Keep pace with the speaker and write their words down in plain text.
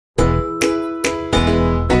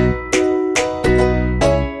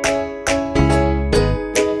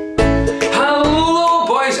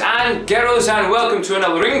to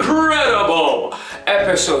another incredible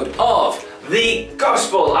episode of the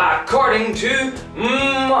Gospel according to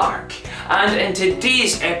Mark. And in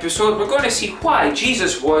today's episode we're going to see why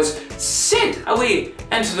Jesus was sent away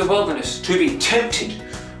into the wilderness to be tempted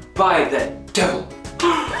by the devil.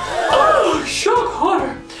 Oh, shock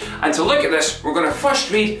horror! And to look at this, we're going to first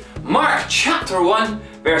read Mark chapter 1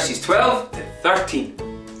 verses 12 to 13.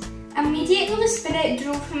 Immediately the Spirit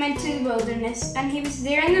drove him into the wilderness, and he was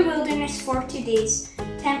there in the wilderness 40 days,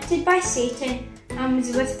 tempted by Satan, and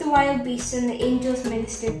was with the wild beasts, and the angels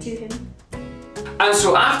ministered to him. And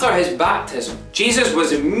so after his baptism, Jesus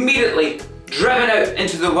was immediately driven out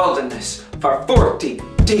into the wilderness for 40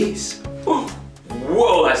 days. Oh,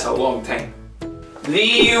 whoa, that's a long time.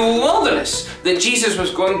 The wilderness that Jesus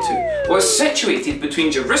was going to was situated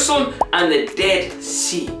between Jerusalem and the Dead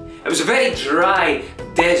Sea. It was a very dry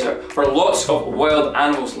desert where lots of wild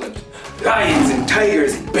animals lived. Lions and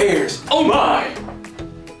tigers and bears, oh my!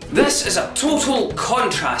 This is a total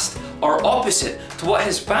contrast or opposite to what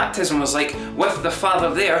his baptism was like, with the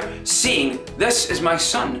Father there saying, "This is my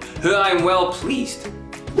Son, who I am well pleased."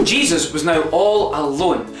 Jesus was now all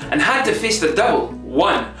alone and had to face the devil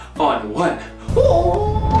one-on-one.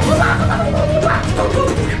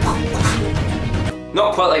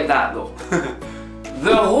 Not quite like that though.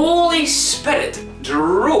 The Holy Spirit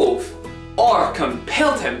drove or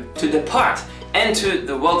compelled him to depart into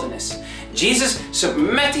the wilderness. Jesus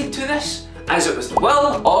submitted to this as it was the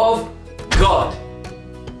will of God.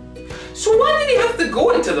 So why did he have to go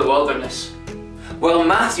into the wilderness? Well,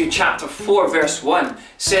 Matthew chapter 4 verse 1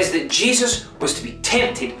 says that Jesus was to be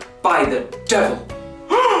tempted by the devil.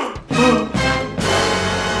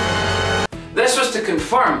 This was to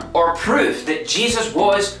confirm or prove that Jesus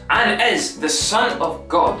was and is the Son of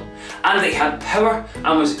God, and that he had power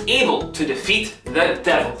and was able to defeat the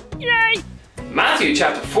devil. Yay! Matthew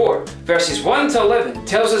chapter 4 verses 1 to 11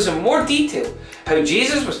 tells us in more detail how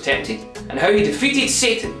Jesus was tempted and how he defeated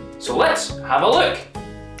Satan. So let's have a look.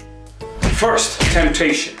 First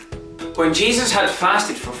temptation. When Jesus had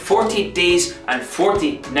fasted for 40 days and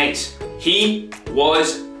 40 nights, he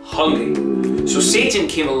was hungry. So Satan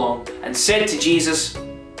came along and said to Jesus,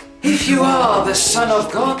 "If you are the Son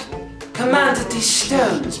of God, command that these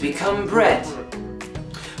stones become bread."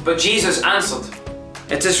 But Jesus answered,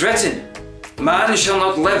 "It is written, man shall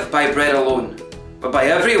not live by bread alone, but by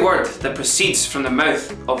every word that proceeds from the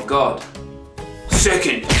mouth of God."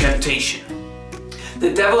 Second temptation.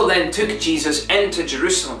 The devil then took Jesus into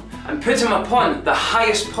Jerusalem and put him upon the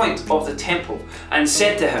highest point of the temple and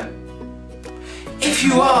said to him, "If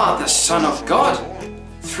you are the Son of God,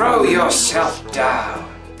 throw yourself down."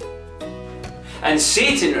 And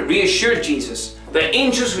Satan reassured Jesus that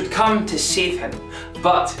angels would come to save him.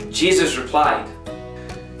 But Jesus replied,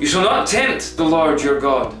 "You shall not tempt the Lord your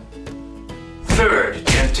God." Third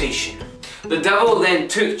temptation. The devil then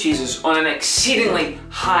took Jesus on an exceedingly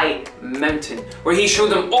high mountain, where he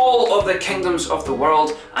showed him all of the kingdoms of the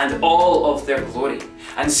world and all of their glory.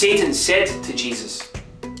 And Satan said to Jesus,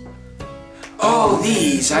 "All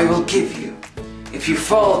these I will give you if you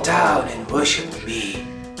fall down and worship me."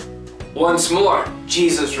 Once more,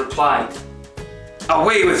 Jesus replied,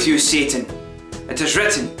 "Away with you, Satan. It is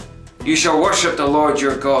written, you shall worship the Lord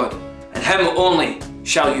your God, and him only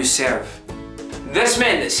shall you serve." This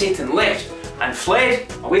meant that Satan left and fled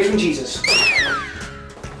away from Jesus.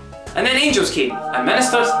 And then angels came and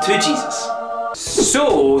ministered to Jesus.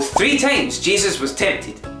 So 3 times Jesus was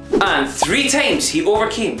tempted, and 3 times he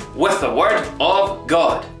overcame with the word of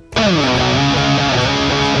God.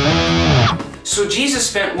 So Jesus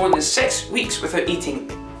spent more than 6 weeks without eating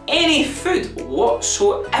any food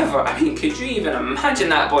whatsoever. I mean, could you even imagine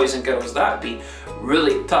that, boys and girls? That'd be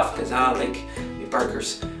really tough, because I like the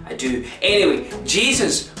burgers. I do. Anyway,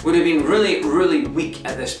 Jesus would have been really weak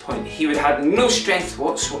at this point. He would have had no strength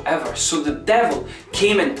whatsoever. So the devil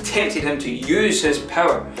came and tempted him to use his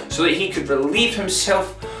power so that he could relieve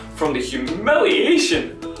himself from the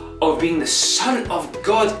humiliation of being the Son of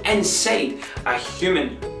God inside a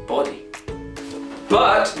human body.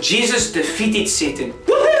 But Jesus defeated Satan,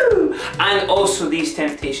 woohoo! And also these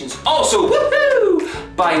temptations, also woohoo!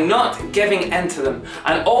 By not giving in to them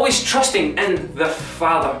and always trusting in the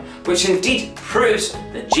Father, which indeed proves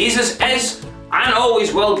that Jesus is and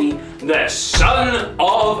always will be the Son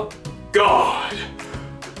of God.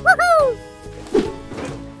 Woohoo!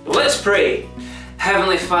 Let's pray.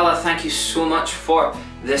 Heavenly Father, thank you so much for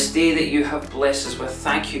this day that you have blessed us with.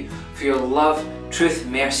 Thank you for your love, truth,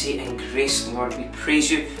 mercy and grace, Lord. We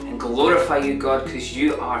praise you and glorify you, God, because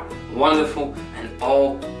you are wonderful and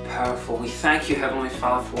all-powerful. We thank you, Heavenly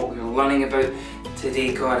Father, for what we're learning about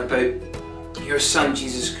today, God, about your Son,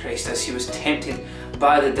 Jesus Christ, as he was tempted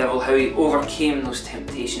by the devil, how he overcame those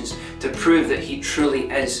temptations to prove that he truly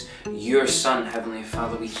is your Son, Heavenly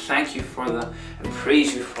Father. We thank you for that and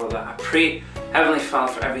praise you for that. I pray, Heavenly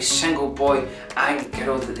Father, for every single boy and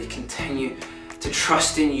girl that they continue to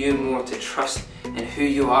trust in you more, to trust in who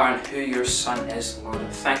you are and who your Son is, Lord.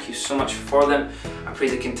 And thank you so much for them. I pray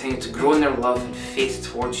they continue to grow in their love and faith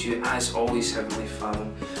towards you as always, Heavenly Father.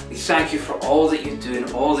 We thank you for all that you do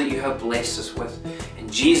and all that you have blessed us with. In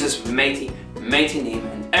Jesus' mighty, mighty name.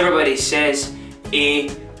 And everybody says,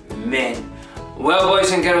 Amen. Well,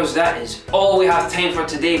 boys and girls, that is all we have time for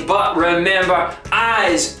today. But remember,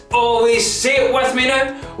 as always, say it with me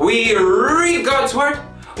now, we read God's Word,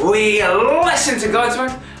 we listen to God's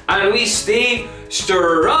Word, and we stay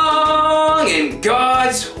strong in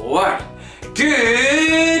God's Word.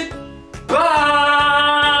 Good